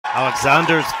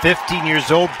Aleksandr is 15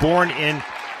 years old, born in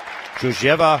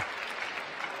Gervais,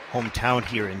 hometown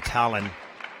here in Tallinn,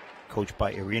 coached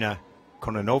by Irina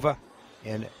Kononova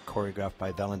and choreographed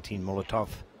by Valentin Molotov,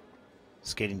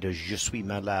 skating to Je suis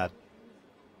malade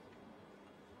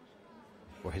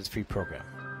for his free program.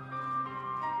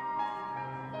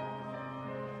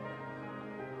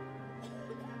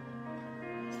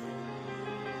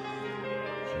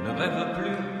 Je ne rêve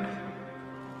plus,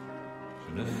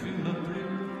 je ne fume plus,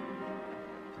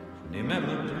 je n'ai même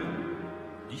plus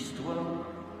d'histoire.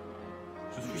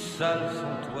 Je suis sale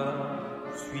sans toi,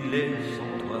 je suis laid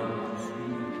sans toi, je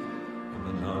suis comme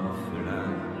un orphelin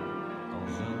dans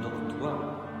un dortoir.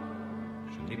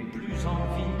 Je n'ai plus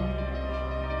envie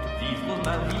de vivre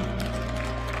ma vie.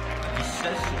 Ma vie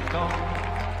cesse quand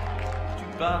tu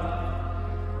pars.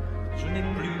 Je n'ai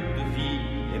plus de vie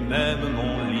et même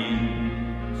mon lit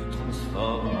se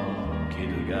transforme en quai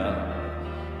de gare.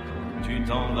 Quand tu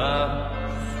t'en vas,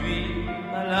 je suis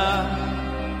malade,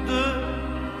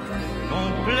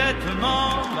 complètement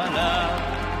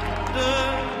malade,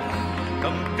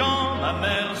 comme quand ma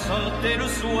mère sortait le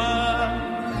soir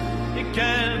et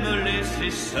qu'elle me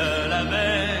laissait seule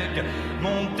avec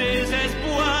mon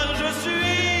désespoir. Je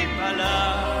suis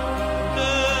malade,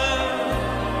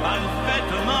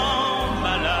 parfaitement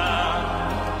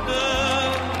malade.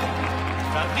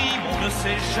 Ça rime, on ne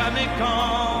sait jamais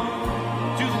quand,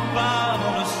 tu repars,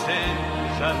 on ne sait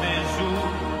jamais où.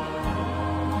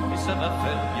 Et ça va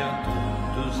faire bientôt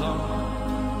 2 ans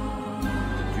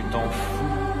que tu t'en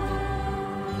fous.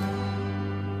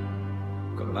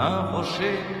 Comme un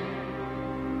rocher,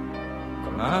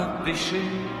 comme un péché,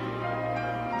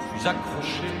 je suis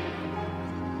accroché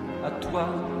à toi.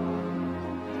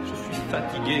 Je suis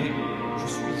fatigué, je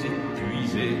suis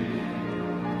épuisé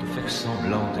de faire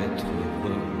semblant d'être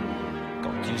heureux.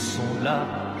 Quand ils sont là,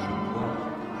 je bois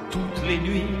toutes les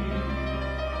nuits,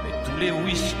 mais tous les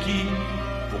whisky,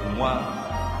 pour moi,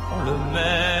 on le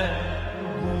met au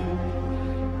bout.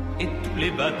 Et tous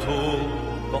les bateaux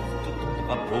portent ton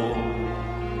drapeau.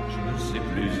 Je ne sais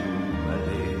plus où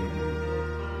aller.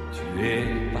 Tu es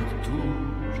partout,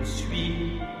 je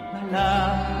suis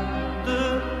malade,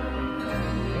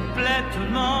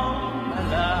 complètement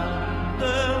malade.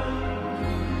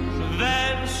 Je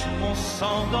verse mon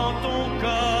sang dans ton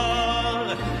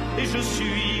corps et je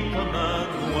suis comme un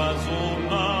oiseau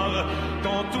mort.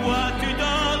 Quand toi tu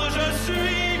dors, je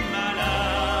suis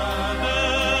malade,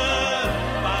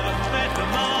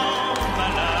 parfaitement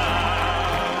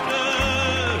malade.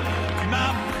 Tu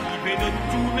m'as privé de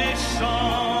tous mes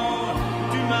chants,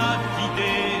 tu m'as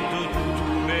vidé de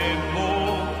tous mes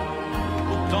mots.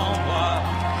 Pourtant moi,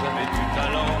 j'avais du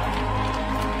talent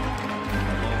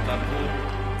dans ta peau.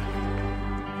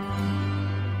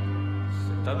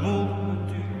 Cet amour me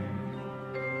tue,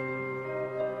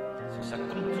 si ça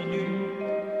continue,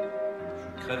 je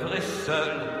crèverai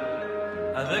seul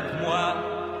avec moi,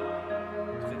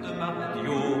 près de ma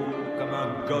radio, comme un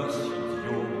gosse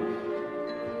idiot,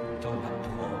 écoutant ma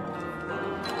propre voix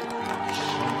qui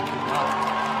chantera.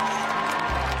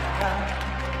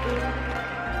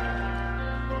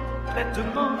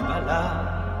 Complètement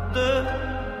malade,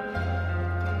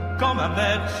 quand ma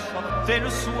mère sortait le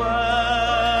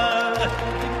soir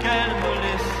et qu'elle me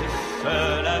laissait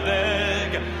seule avec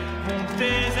mon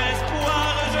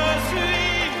désespoir. Je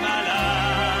suis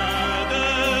malade,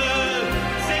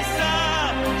 c'est ça,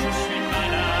 je suis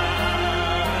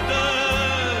malade.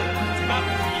 Tu m'as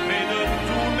privé de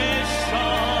tous mes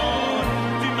chants,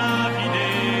 tu m'as vidé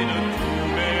de tous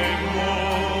mes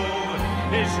mots,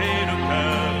 et j'ai le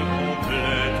cœur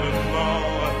complètement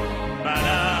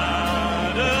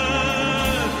malade.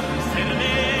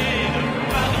 Cerné de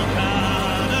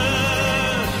barricades,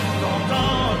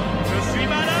 t'entends, je suis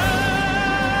malade.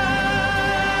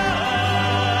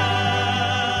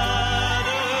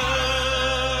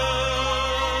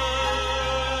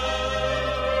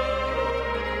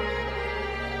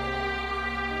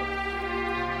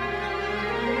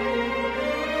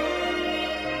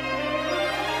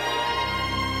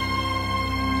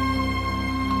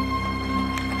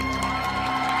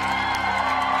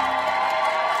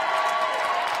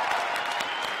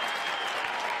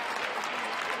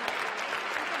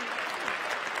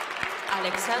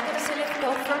 Aleksandr SELEVKO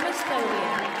from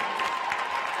Estonia.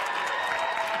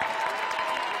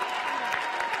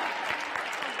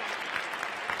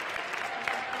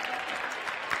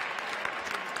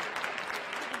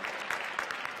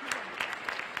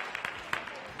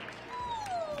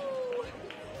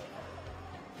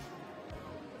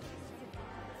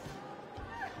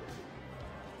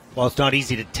 Well, it's not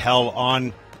easy to tell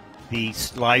on the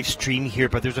live stream here,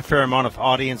 but there's a fair amount of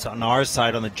audience on our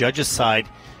side, on the judges' side,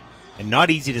 and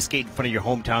not easy to skate in front of your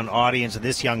hometown audience. And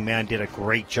this young man did a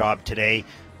great job today,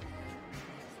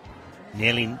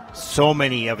 nailing so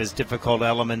many of his difficult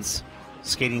elements,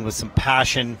 skating with some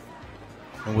passion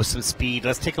and with some speed.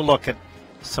 Let's take a look at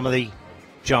some of the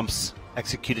jumps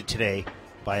executed today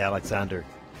by Aleksandr.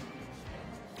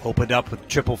 Opened up with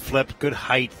triple flip, good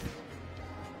height.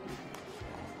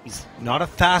 He's not a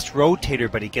fast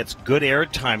rotator, but he gets good air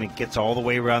time and gets all the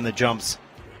way around the jumps.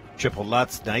 Triple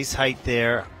Lutz, nice height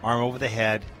there, arm over the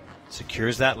head,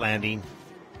 secures that landing.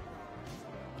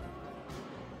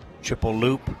 Triple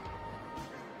loop,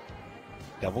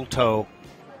 double toe.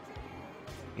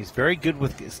 He's very good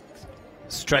with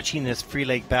stretching this free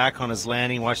leg back on his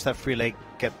landing. Watch that free leg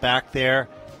get back there,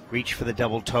 reach for the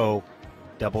double toe,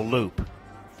 double loop.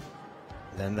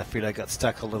 Then the free leg got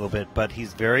stuck a little bit, but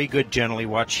he's very good generally.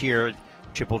 Watch here,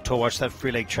 triple toe, watch that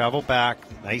free leg travel back,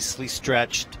 nicely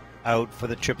stretched out for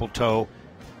the triple toe.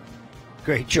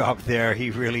 Great job there,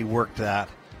 he really worked that.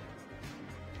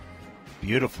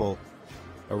 Beautiful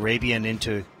Arabian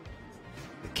into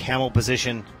the camel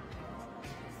position.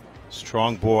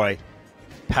 Strong boy,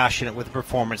 passionate with the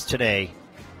performance today,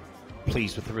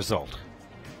 pleased with the result.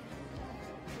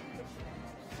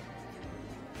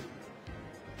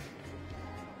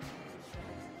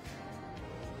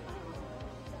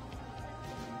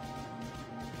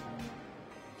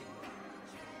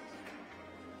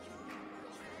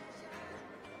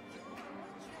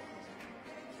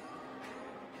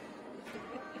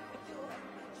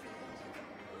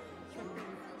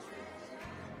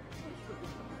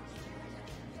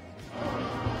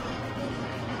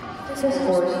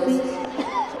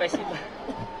 Спасибо.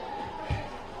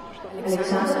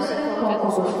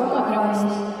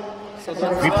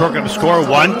 Pre-program score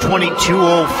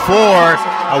 122.04,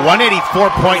 a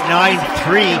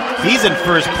 184.93. He's in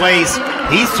first place.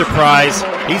 He's surprised.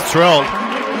 He's thrilled.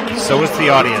 So is the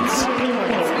audience.